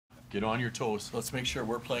Get on your toes. Let's make sure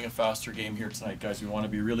we're playing a faster game here tonight, guys. We want to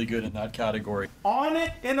be really good in that category. On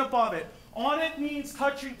it and above it. On it means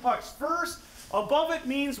touching pucks first. Above it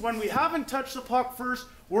means when we haven't touched the puck first,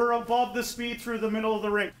 we're above the speed through the middle of the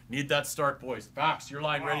rink. Need that start, boys. Backs, your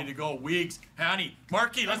line ready to go. Weeks, Hanny,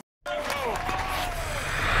 Markey, let's go.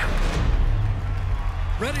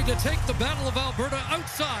 Ready to take the Battle of Alberta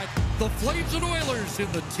outside, the Flames and Oilers in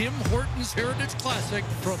the Tim Hortons Heritage Classic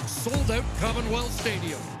from sold-out Commonwealth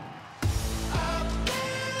Stadium.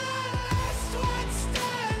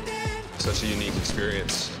 Such a unique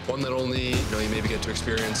experience. One that only you maybe get to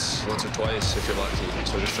experience once or twice if you're lucky.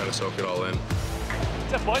 So just trying to soak it all in.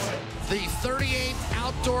 What's up, boys? The 38th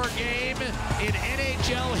outdoor game in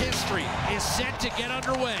NHL history is set to get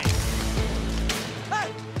underway.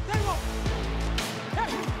 Hey,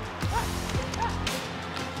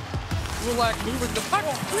 Kulak moving the puck.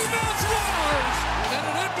 Rebounds Oilers! And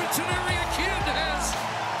an Edmonton area kid has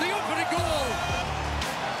the opening goal.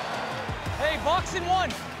 Hey, box in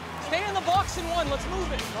one. Stay in the box in one. Let's move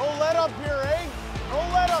it. No let up here, eh? No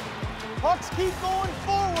let up. Pucks keep going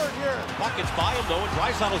forward here. Puck gets by him, though, and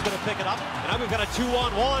Draisaitl's going to pick it up. And now we've got a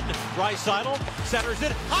 2-on-1. Draisaitl centers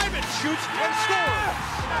it. Hyman shoots and scores.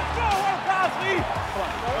 Let's go, Crosby. Come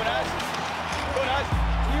on. Go, Naz. Go, Naz.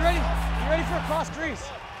 You ready? You ready for a cross crease?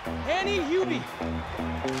 Hanny, Hubie.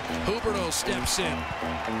 Huberdeau steps in.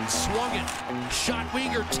 Swung it. Shot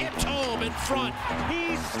winger tipped home in front.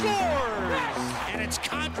 He scores! And it's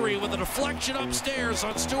Kadri with a deflection upstairs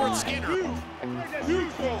on Stuart Skinner.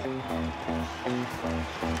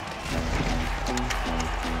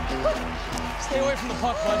 Stay away from the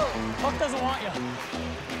puck, bud. Puck doesn't want you.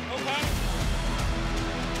 Okay.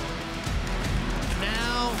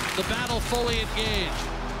 Now the battle fully engaged.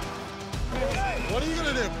 What are you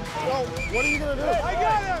gonna do? Well, what are you gonna do? I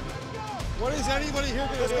got him! What is anybody here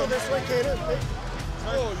gonna do? Let's go this way, Kane.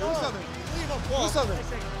 Oh, do something. Do something.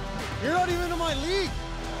 You're not even in my league.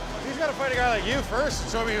 He's gotta fight a guy like you first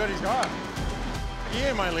and show me what he's got. He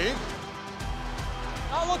ain't my league.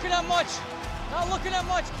 Not looking at much. Not looking at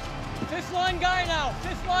much. Fifth line guy now.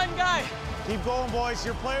 Fifth line guy. Keep going, boys.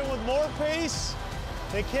 You're playing with more pace.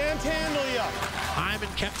 They can't handle you. Hyman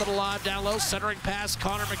kept it alive down low, centering pass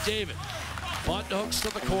Connor McDavid. Bunt hooks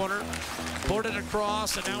to the corner, put it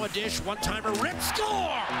across, and now a dish, one-timer, rip,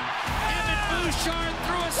 score! Evan Bouchard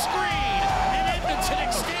through a screen, and Edmonton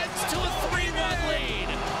extends to a 3-1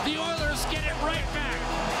 lead. The Oilers get it right back.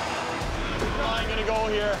 I'm gonna go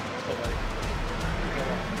here.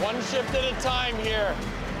 One shift at a time here.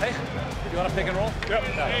 Hey, you want to pick and roll? Yep.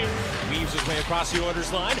 Hey. Weaves his way across the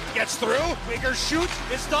Oilers line, gets through, Baker shoots,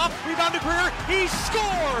 it's stopped, rebound to Greer, he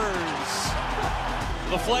scores!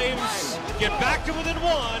 The Flames get back to within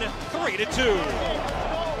one, 3-2.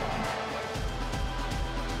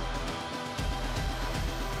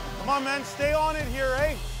 Come on, man, stay on it here,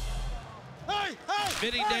 eh? Hey!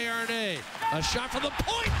 Vinny Desharnais, a shot from the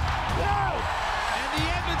point! And the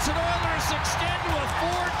Edmonton Oilers extend to a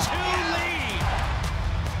 4-2 lead.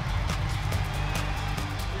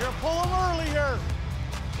 You're gonna pull him early here.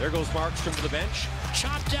 There goes Markstrom to the bench.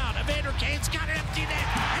 Chopped out, Evander Kane's got an empty net,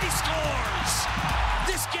 and he scores!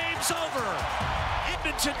 This game's over.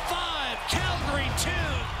 Edmonton 5, Calgary 2.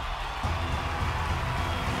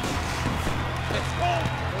 Let's go.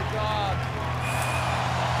 Good job.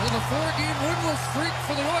 And the 4-game winless streak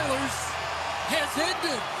for the Oilers has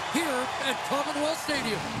ended here at Commonwealth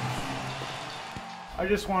Stadium. I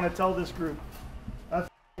just want to tell this group, that's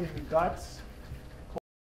guts,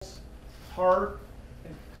 heart,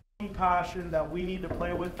 and passion that we need to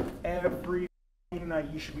play with every night.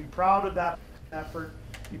 You should be proud of that effort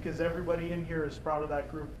because everybody in here is proud of that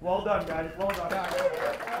group. Well done, guys. Well done.